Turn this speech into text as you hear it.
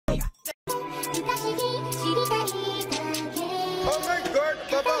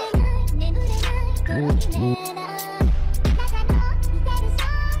Yeah.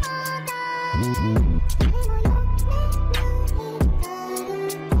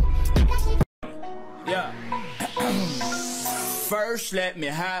 First, let me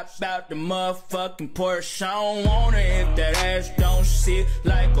hop out the motherfucking Porsche. I don't want it if that ass don't sit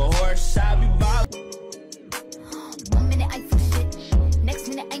like a horse. I be bobbing. 1 minute I feel shit, next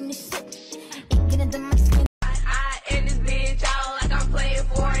minute I'm the shit. Ain't getting the my skin. I in this bitch out like I'm playing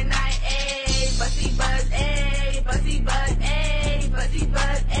Fortnite. Ayy, bussy buzz, ayy, bussy buzz, ayy, bussy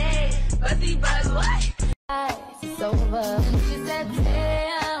buzz, ayy, bussy buzz, what? It's over. She said,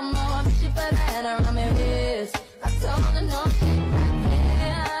 damn, oh, I'm shit for that around my wrist. I told her no,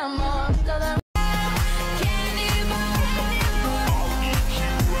 damn, oh, I'm still the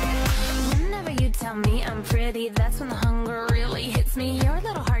Whenever you tell me I'm pretty, that's when the hunger really hits me. Your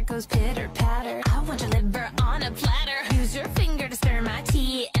little heart goes pitter patter. I want your liver on a platter. Use your finger to stir my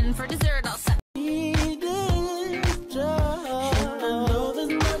tea, and for dessert I'll suck.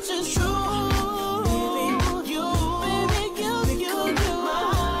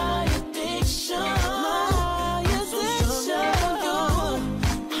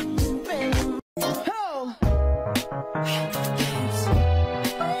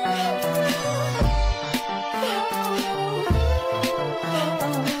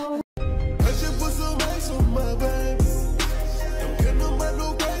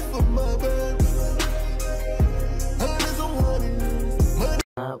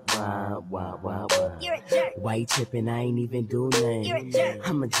 Why you trippin'? I ain't even do nothing. You're a jerk.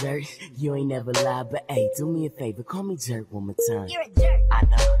 I'm a jerk. You ain't never lied, but hey, do me a favor, call me jerk one more time. You're a jerk. I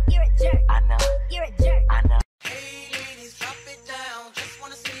know. You're a jerk. I know. You're a jerk. I know. Hey ladies, drop it down. Just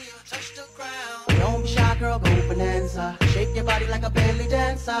wanna see you touch the ground. Don't be shy, girl, go bonanza. Shake your body like a belly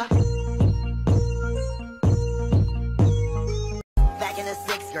dancer. Back in the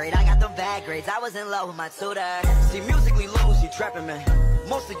 6th grade, I got them bad grades. I was in love with my tutor. See, musically lose, you trapping, man.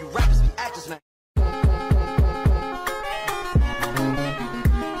 Most of you rappers be actors, man.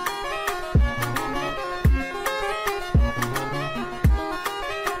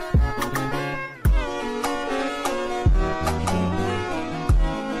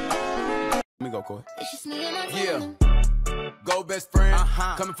 Let me go, Corey. It's just me and my Yeah. Go best friend.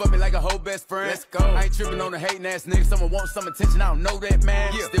 Coming for me like a whole best friend. Let's go. I ain't tripping on the hating ass nigga. Someone wants some attention. I don't know that,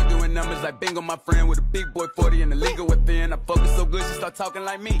 man. Yeah. Still doing numbers like bingo, my friend, with a big boy 40 and the legal within. I focus so good, she start talking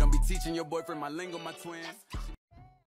like me. Don't be teaching your boyfriend my lingo, my twins.